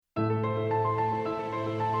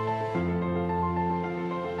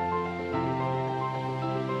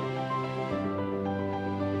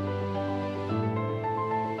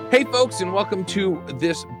Hey, folks, and welcome to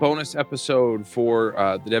this bonus episode for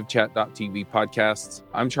the DevChat.tv podcasts.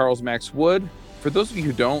 I'm Charles Max Wood. For those of you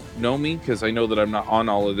who don't know me, because I know that I'm not on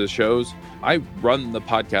all of the shows, I run the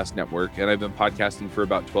podcast network, and I've been podcasting for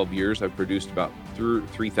about 12 years. I've produced about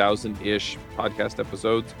 3,000-ish podcast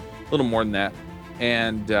episodes, a little more than that,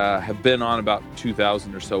 and have been on about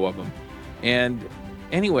 2,000 or so of them. And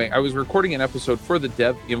anyway, I was recording an episode for the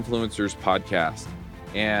Dev Influencers podcast.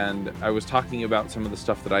 And I was talking about some of the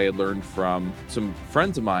stuff that I had learned from some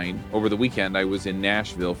friends of mine over the weekend. I was in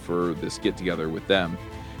Nashville for this get together with them.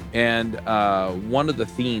 And one of the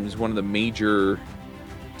themes, one of the major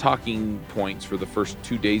talking points for the first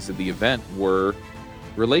 2 days of the event were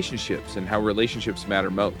relationships and how relationships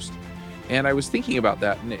matter most. And I was thinking about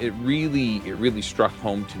that, and it really struck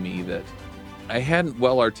home to me that I hadn't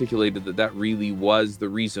well articulated that really was the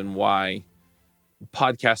reason why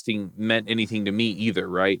podcasting meant anything to me either,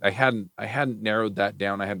 right? I hadn't narrowed that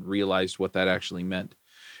down. I hadn't realized what that actually meant.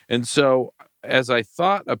 And so as I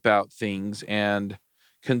thought about things and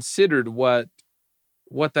considered what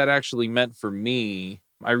that actually meant for me,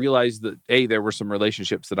 I realized that there were some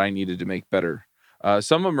relationships that I needed to make better.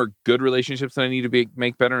 Some of them are good relationships that I need to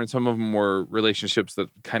make better, and some of them were relationships that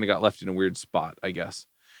kind of got left in a weird spot, I guess,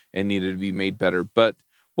 and needed to be made better. But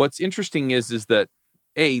what's interesting is that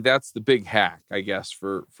that's the big hack, I guess,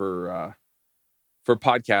 for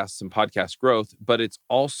podcasts and podcast growth, but it's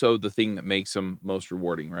also the thing that makes them most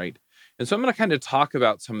rewarding, right? And so I'm going to kind of talk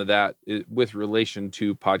about some of that with relation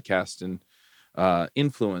to podcast and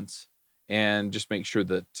influence, and just make sure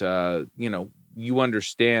that you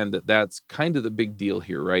understand that that's kind of the big deal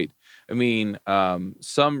here, right? I mean,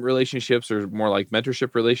 some relationships are more like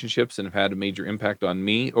mentorship relationships and have had a major impact on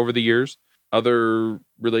me over the years. Other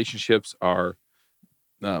relationships are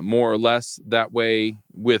more or less that way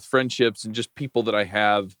with friendships and just people that I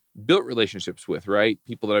have built relationships with, right?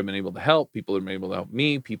 People that I've been able to help, people that have been able to help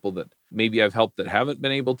me, people that maybe I've helped that haven't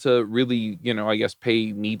been able to really, I guess,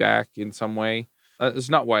 pay me back in some way.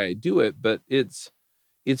 It's not why I do it, but it's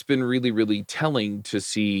been really telling to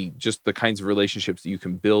see just the kinds of relationships that you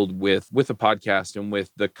can build with a podcast and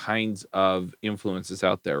with the kinds of influences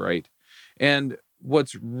out there, right? And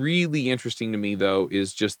what's really interesting to me, though,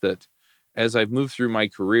 is just that as I've moved through my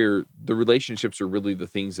career, the relationships are really the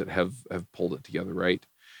things that have pulled it together, right?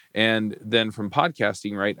 And then from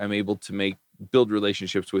podcasting, right, I'm able to build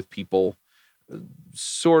relationships with people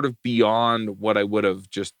sort of beyond what I would have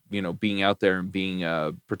just, being out there and being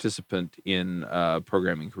a participant in a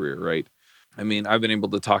programming career, right? I mean, I've been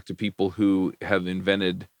able to talk to people who have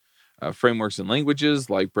invented frameworks and languages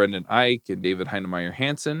like Brendan Eich and David Heinemeier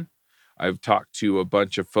Hansson. I've talked to a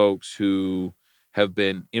bunch of folks who have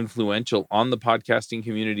been influential on the podcasting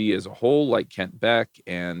community as a whole, like Kent Beck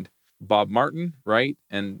and Bob Martin, right?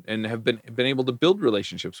 And have been able to build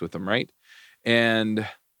relationships with them, right? And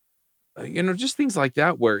just things like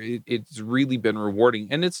that where it's really been rewarding.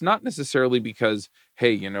 And it's not necessarily because,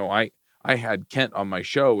 hey, I had Kent on my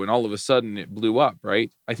show and all of a sudden it blew up,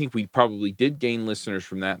 right? I think we probably did gain listeners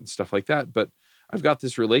from that and stuff like that. But I've got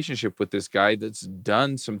this relationship with this guy that's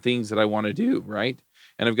done some things that I want to do, right?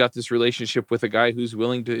 And I've got this relationship with a guy who's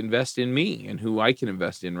willing to invest in me and who I can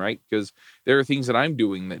invest in, right? Because there are things that I'm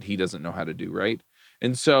doing that he doesn't know how to do, right?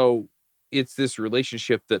 And so it's this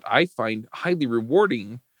relationship that I find highly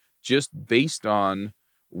rewarding just based on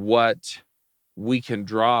what we can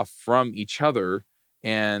draw from each other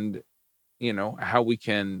and, how we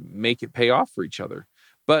can make it pay off for each other.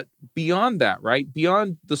 But beyond that, right?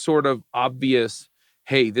 Beyond the sort of obvious,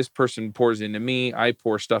 hey, this person pours into me, I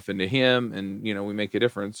pour stuff into him, and, we make a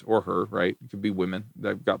difference, or her, right? It could be women.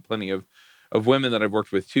 I've got plenty of women that I've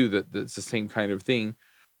worked with too, that's the same kind of thing.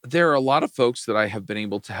 There are a lot of folks that I have been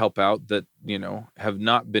able to help out that, have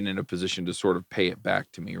not been in a position to sort of pay it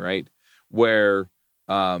back to me, right? Where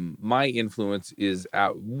my influence is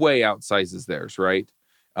way outsizes theirs, right?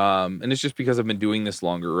 And it's just because I've been doing this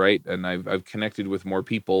longer, right? And I've connected with more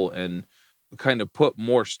people and kind of put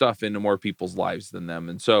more stuff into more people's lives than them.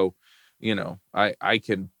 And so, I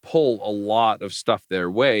can pull a lot of stuff their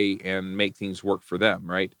way and make things work for them,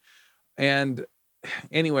 right? And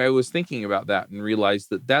anyway, I was thinking about that and realized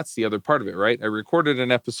that that's the other part of it, right? I recorded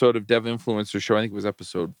an episode of Dev Influencer Show. I think it was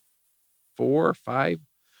episode 4 or 5,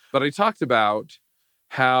 but I talked about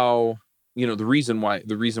how, the reason why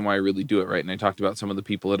I really do it, right? And I talked about some of the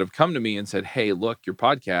people that have come to me and said, hey, look, your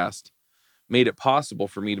podcast made it possible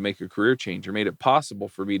for me to make a career change, or made it possible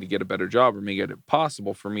for me to get a better job, or made it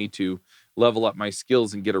possible for me to level up my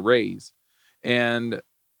skills and get a raise. And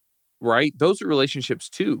right, those are relationships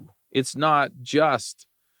too. It's not just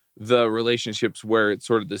the relationships where it's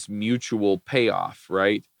sort of this mutual payoff,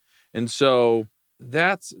 right? And so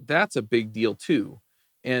that's a big deal too.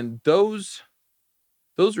 And those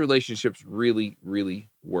relationships really, really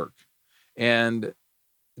work. And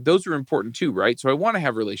those are important too, right? So I want to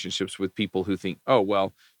have relationships with people who think, oh,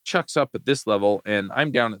 well, Chuck's up at this level and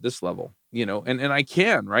I'm down at this level, and I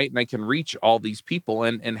can, right? And I can reach all these people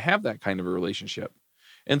and have that kind of a relationship.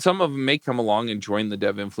 And some of them may come along and join the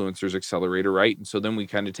Dev Influencers Accelerator, right? And so then we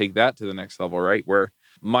kind of take that to the next level, right? Where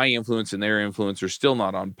my influence and their influence are still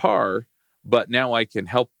not on par, but now I can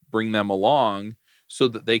help bring them along so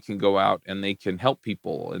that they can go out and they can help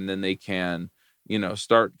people. And then they can,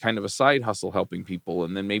 start kind of a side hustle helping people,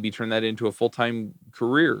 and then maybe turn that into a full-time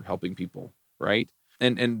career helping people, right?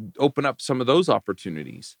 And open up some of those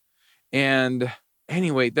opportunities. And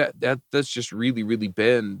anyway, that's just really, really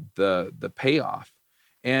been the payoff.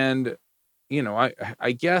 And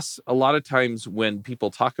I guess a lot of times when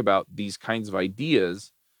people talk about these kinds of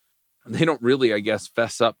ideas, they don't really, I guess,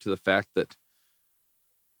 fess up to the fact that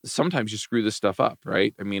sometimes you screw this stuff up,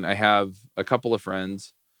 right? I mean, I have a couple of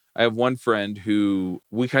friends. I have one friend who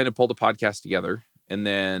we kind of pulled a podcast together, and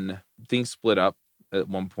then things split up at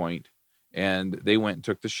one point, and they went and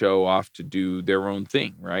took the show off to do their own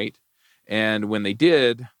thing, right? And when they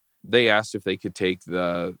did, they asked if they could take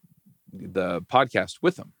the podcast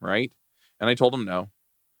with them, right? And I told them no.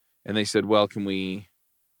 And they said, "Well, can we,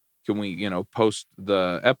 post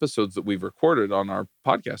the episodes that we've recorded on our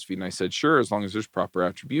podcast feed?" And I said, "Sure, as long as there's proper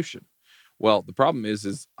attribution." Well, the problem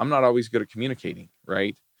is I'm not always good at communicating,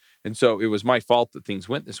 right? And so it was my fault that things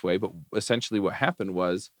went this way. But essentially what happened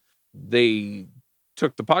was they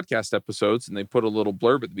took the podcast episodes and they put a little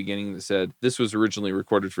blurb at the beginning that said, "This was originally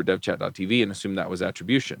recorded for devchat.tv," and assumed that was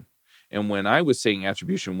attribution. And when I was saying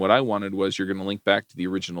attribution, what I wanted was you're going to link back to the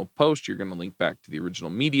original post. You're going to link back to the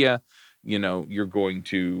original media. You're going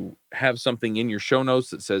to have something in your show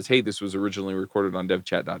notes that says, "Hey, this was originally recorded on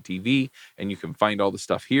devchat.tv, and you can find all the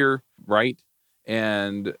stuff here," right?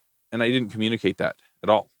 And I didn't communicate that at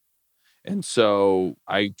all. And so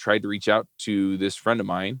I tried to reach out to this friend of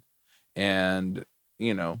mine and,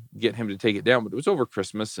 get him to take it down, but it was over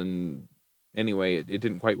Christmas. And anyway, it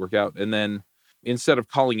didn't quite work out. And then instead of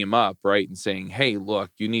calling him up, right, and saying, "Hey,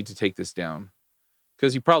 look, you need to take this down,"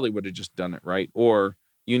 because he probably would have just done it, right? Or,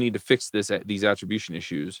 "You need to fix these attribution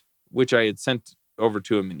issues," which I had sent over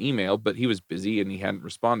to him in email, but he was busy and he hadn't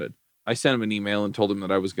responded. I sent him an email and told him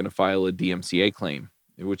that I was going to file a DMCA claim,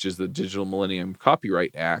 which is the Digital Millennium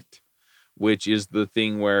Copyright Act, which is the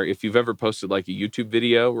thing where if you've ever posted like a YouTube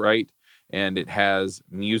video, right, and it has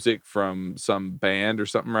music from some band or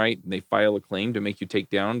something, right, and they file a claim to make you take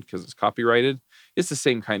down because it's copyrighted, it's the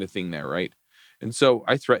same kind of thing there, right? And so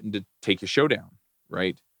I threatened to take a show down,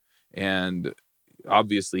 right? And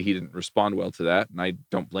obviously he didn't respond well to that, and I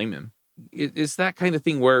don't blame him. It's that kind of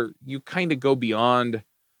thing where you kind of go beyond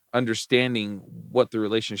understanding what the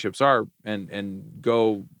relationships are and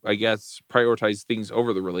go, I guess, prioritize things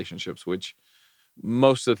over the relationships, which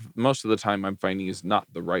most of the time I'm finding is not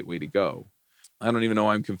the right way to go. I don't even know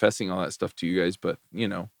why I'm confessing all that stuff to you guys, but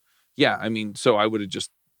yeah, I mean, so I would have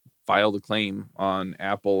just filed a claim on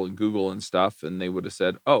Apple and Google and stuff, and they would have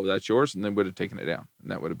said, "Oh, that's yours," and they would have taken it down,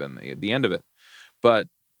 and that would have been the end of it. But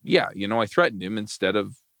yeah, I threatened him instead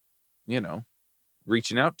of, you know,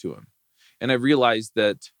 reaching out to him. And I realized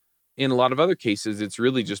that in a lot of other cases, it's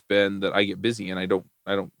really just been that I get busy and I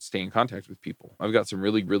don't stay in contact with people. I've got some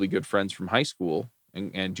really, really good friends from high school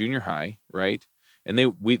and junior high, right? And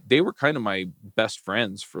they were kind of my best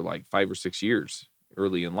friends for like 5 or 6 years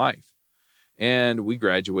early in life. And we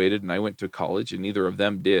graduated and I went to college and neither of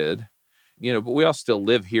them did, but we all still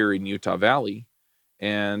live here in Utah Valley.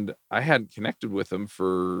 And I hadn't connected with them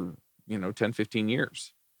for, 10, 15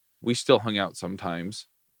 years. We still hung out sometimes,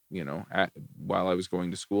 while I was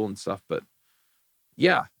going to school and stuff. But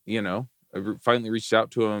yeah, finally reached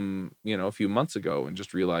out to him, a few months ago and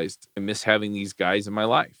just realized I miss having these guys in my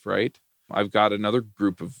life, right? I've got another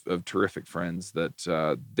group of terrific friends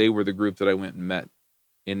that they were the group that I went and met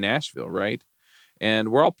in Nashville, right? And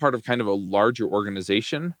we're all part of kind of a larger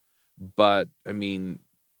organization. But I mean,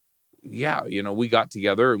 yeah, we got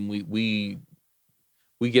together and we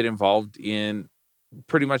get involved in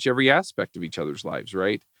pretty much every aspect of each other's lives,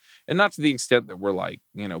 right? And not to the extent that we're like,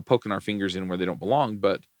 poking our fingers in where they don't belong,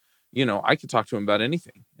 but I can talk to them about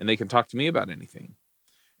anything and they can talk to me about anything.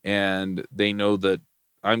 And they know that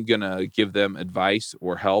I'm going to give them advice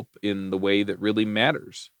or help in the way that really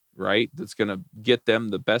matters, right? That's going to get them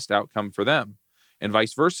the best outcome for them and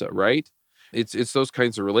vice versa, right? It's those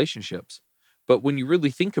kinds of relationships. But when you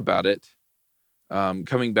really think about it,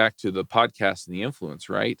 coming back to the podcast and the influence,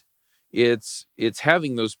 right? It's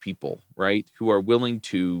having those people, right, who are willing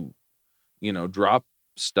to, drop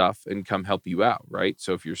stuff and come help you out, right?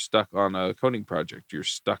 So if you're stuck on a coding project, you're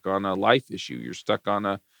stuck on a life issue, you're stuck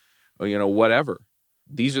on whatever,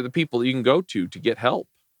 these are the people that you can go to get help.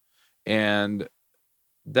 And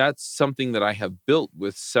that's something that I have built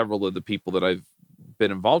with several of the people that I've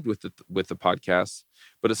been involved with the podcast,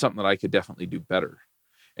 but it's something that I could definitely do better.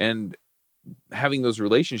 And having those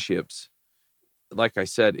relationships, like I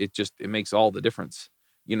said, it makes all the difference.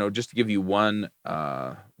 Just to give you one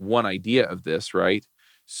idea of this, right?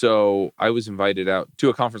 So I was invited out to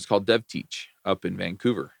a conference called DevTeach up in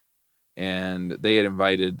Vancouver, and they had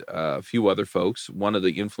invited a few other folks. One of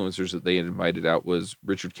the influencers that they had invited out was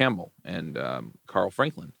Richard Campbell and Carl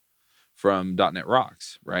Franklin from .NET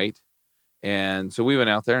Rocks, right? And so we went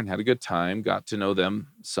out there and had a good time, got to know them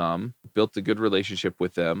some, built a good relationship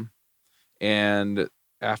with them. And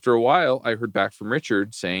after a while, I heard back from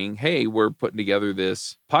Richard saying, hey, we're putting together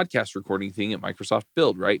this podcast recording thing at Microsoft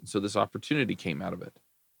Build, right? And so this opportunity came out of it.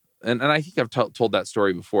 And I think I've told that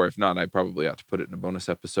story before. If not, I probably ought to put it in a bonus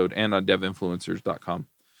episode and on devinfluencers.com.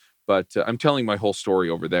 But I'm telling my whole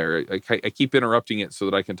story over there. I keep interrupting it so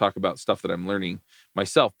that I can talk about stuff that I'm learning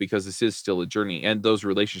myself, because this is still a journey, and those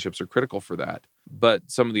relationships are critical for that. But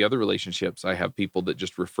some of the other relationships, I have people that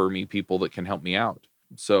just refer me people that can help me out.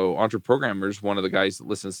 So Entreprogrammers, one of the guys that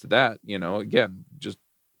listens to that, again, just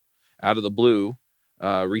out of the blue,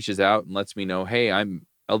 reaches out and lets me know, hey, I'm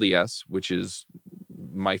LDS, which is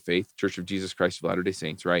my faith, Church of Jesus Christ of Latter-day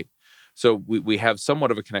Saints, right? So we have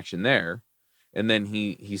somewhat of a connection there. And then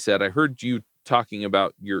he said, I heard you talking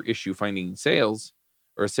about your issue finding sales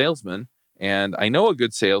or a salesman, and I know a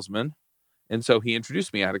good salesman. And so he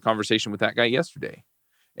introduced me. I had a conversation with that guy yesterday.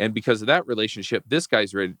 And because of that relationship, this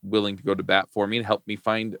guy's willing to go to bat for me and help me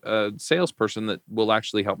find a salesperson that will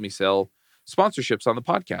actually help me sell sponsorships on the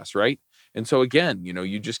podcast, right? And so again,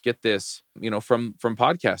 you just get this, from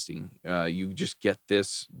podcasting, you just get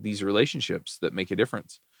these relationships that make a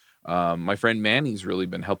difference. My friend Manny's really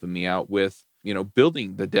been helping me out with,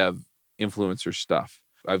 building the dev influencer stuff.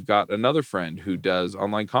 I've got another friend who does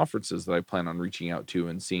online conferences that I plan on reaching out to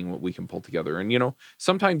and seeing what we can pull together. And,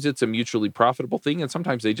 sometimes it's a mutually profitable thing, and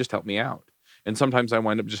sometimes they just help me out. And sometimes I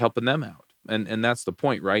wind up just helping them out. And that's the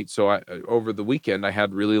point, right? So over the weekend, I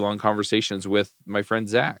had really long conversations with my friend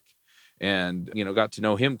Zach, and, got to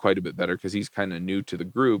know him quite a bit better because he's kind of new to the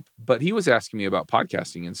group. But he was asking me about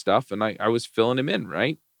podcasting and stuff, and I was filling him in,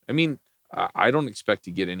 right? I mean, I don't expect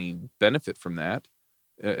to get any benefit from that,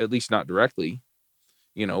 at least not directly,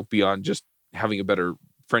 beyond just having a better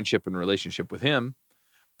friendship and relationship with him.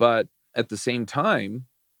 But at the same time,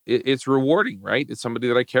 it's rewarding, right? It's somebody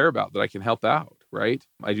that I care about, that I can help out, right?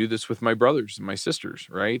 I do this with my brothers and my sisters,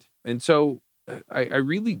 right? And so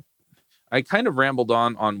I kind of rambled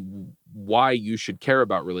on why you should care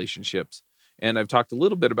about relationships. And I've talked a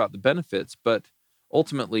little bit about the benefits, but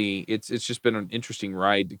ultimately it's just been an interesting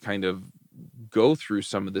ride to kind of go through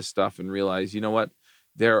some of this stuff and realize, what?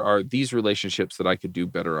 There are these relationships that I could do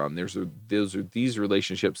better on. Those are these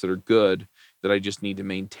relationships that are good that I just need to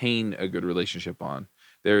maintain a good relationship on.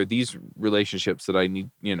 There are these relationships that I need,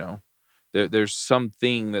 there's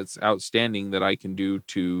something that's outstanding that I can do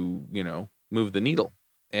to, move the needle.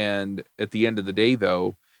 And at the end of the day,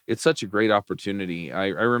 though, it's such a great opportunity. I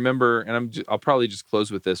remember, and I'll probably just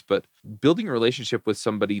close with this, but building a relationship with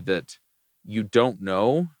somebody that you don't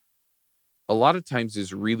know, a lot of times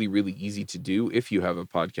is really, really easy to do if you have a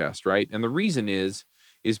podcast, right? And the reason is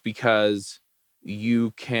because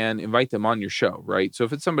you can invite them on your show, right? So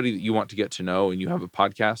if it's somebody that you want to get to know and you have a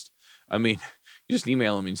podcast, I mean, you just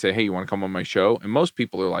email them and say, hey, you want to come on my show? And most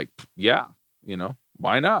people are like, yeah,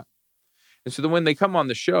 why not? And so then when they come on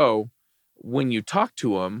the show, when you talk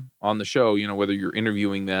to them on the show, whether you're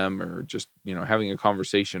interviewing them or just, having a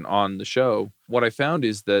conversation on the show, what I found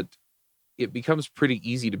is that it becomes pretty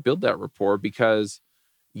easy to build that rapport because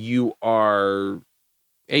you're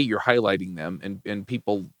highlighting them, and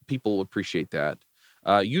people appreciate that.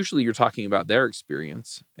 Usually you're talking about their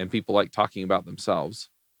experience, and people like talking about themselves,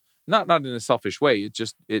 not in a selfish way.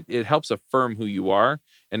 It helps affirm who you are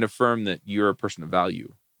and affirm that you're a person of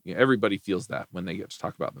value. Everybody feels that when they get to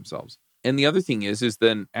talk about themselves. And the other thing is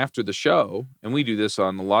then after the show, and we do this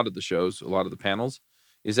on a lot of the shows, a lot of the panels,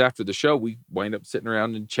 is after the show, we wind up sitting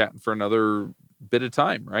around and chatting for another bit of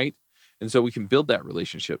time, right? And so we can build that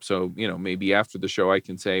relationship. So, maybe after the show, I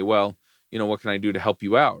can say, well, what can I do to help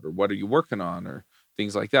you out? Or what are you working on? Or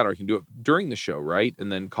things like that. Or I can do it during the show, right?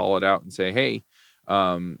 And then call it out and say, hey,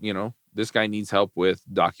 this guy needs help with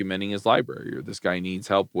documenting his library, or this guy needs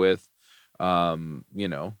help with,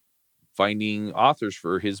 finding authors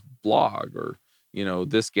for his blog, or,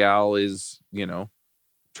 this gal is,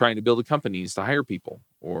 trying to build a company to hire people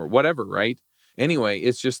or whatever, right? Anyway,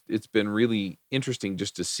 it's been really interesting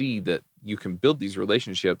just to see that you can build these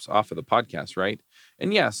relationships off of the podcast, right?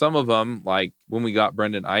 And yeah, some of them, like when we got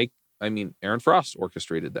Brendan Ike, I mean, Aaron Frost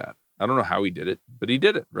orchestrated that. I don't know how he did it, but he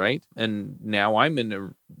did it, right? And now I'm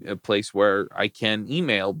in a place where I can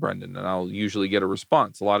email Brendan and I'll usually get a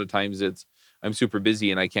response. A lot of times it's, I'm super busy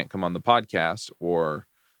and I can't come on the podcast, or,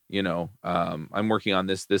 I'm working on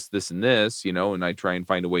this, and this, and I try and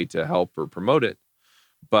find a way to help or promote it.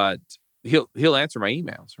 But he'll answer my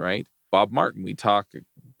emails, right? Bob Martin, we talk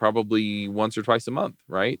probably once or twice a month,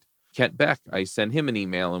 right? Kent Beck, I send him an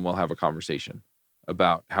email and we'll have a conversation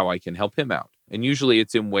about how I can help him out. And usually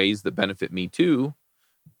it's in ways that benefit me too.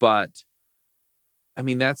 But I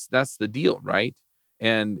mean, that's the deal, right?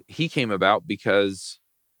 And he came about because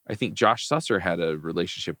I think Josh Susser had a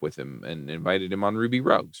relationship with him and invited him on Ruby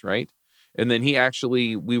Rogues, right? And then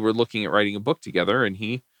we were looking at writing a book together, and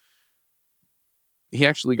he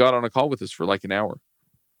actually got on a call with us for like an hour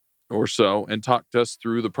or so and talked us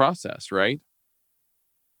through the process, right?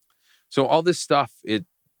 So all this stuff, it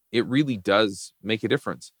really does make a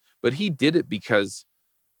difference. But he did it because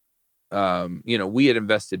we had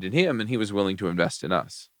invested in him and he was willing to invest in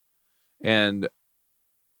us. And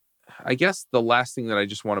I guess the last thing that I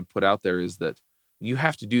just want to put out there is that you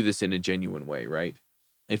have to do this in a genuine way, right?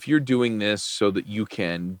 If you're doing this so that you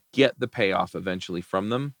can get the payoff eventually from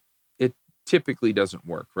them, it typically doesn't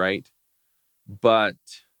work, right? But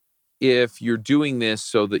if you're doing this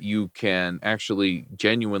so that you can actually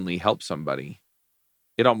genuinely help somebody,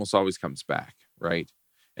 it almost always comes back, right?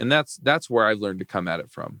 And that's where I've learned to come at it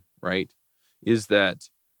from, right? Is that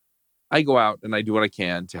I go out and I do what I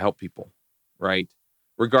can to help people, right?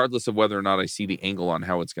 Regardless of whether or not I see the angle on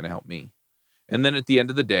how it's going to help me. And then at the end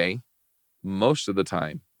of the day, most of the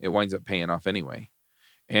time, it winds up paying off anyway.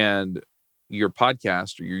 And your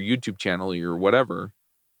podcast or your YouTube channel or your whatever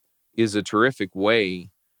is a terrific way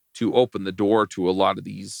to open the door to a lot of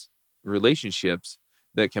these relationships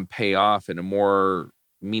that can pay off in a more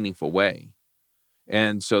meaningful way.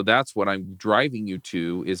 And so that's what I'm driving you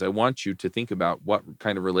to, is I want you to think about what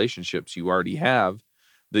kind of relationships you already have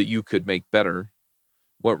that you could make better,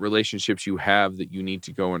 what relationships you have that you need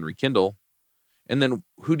to go and rekindle. And then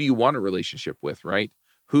who do you want a relationship with, right?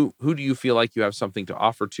 Who do you feel like you have something to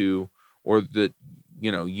offer to, or that,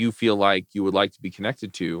 you feel like you would like to be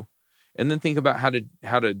connected to? And then think about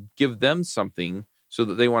how to give them something so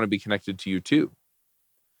that they want to be connected to you too.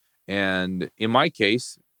 And in my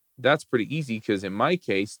case, that's pretty easy, because in my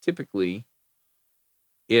case, typically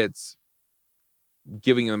it's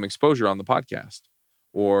giving them exposure on the podcast,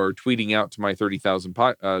 or tweeting out to my 30,000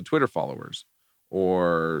 Twitter followers,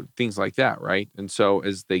 or things like that, right? And so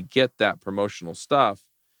as they get that promotional stuff,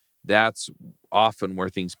 that's often where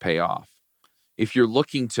things pay off. If you're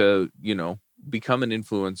looking to, become an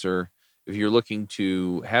influencer, if you're looking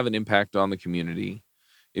to have an impact on the community,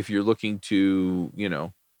 if you're looking to,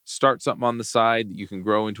 start something on the side that you can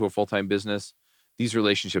grow into a full-time business, these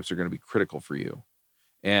relationships are going to be critical for you.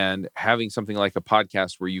 And having something like a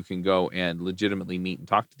podcast where you can go and legitimately meet and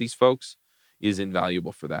talk to these folks is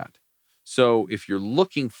invaluable for that. So if you're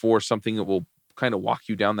looking for something that will kind of walk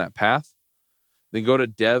you down that path, then go to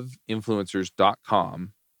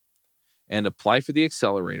devinfluencers.com and apply for the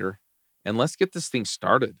accelerator, and let's get this thing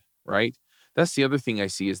started, right? That's the other thing I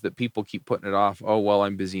see, is that people keep putting it off. Oh, well,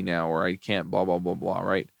 I'm busy now, or I can't, blah, blah, blah, blah,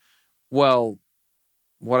 right? Well,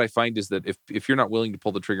 what I find is that if you're not willing to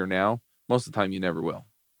pull the trigger now, most of the time you never will.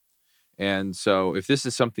 And so if this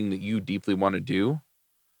is something that you deeply want to do,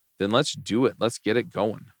 then let's do it. Let's get it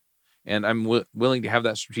going. And I'm willing to have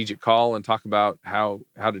that strategic call and talk about how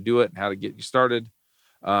to do it and how to get you started.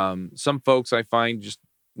 Some folks I find just,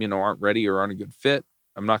 aren't ready or aren't a good fit.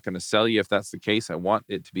 I'm not going to sell you if that's the case. I want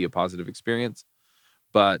it to be a positive experience.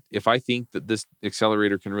 But if I think that this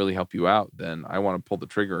accelerator can really help you out, then I want to pull the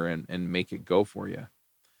trigger and make it go for you.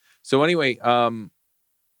 So anyway,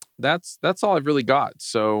 that's all I've really got.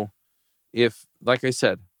 So if, like I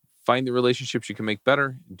said, find the relationships you can make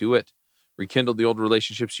better, do it. Rekindle the old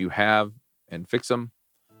relationships you have and fix them.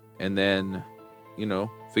 And then,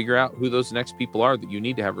 figure out who those next people are that you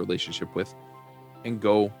need to have a relationship with and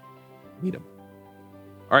go meet them.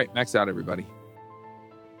 All right, max out, everybody.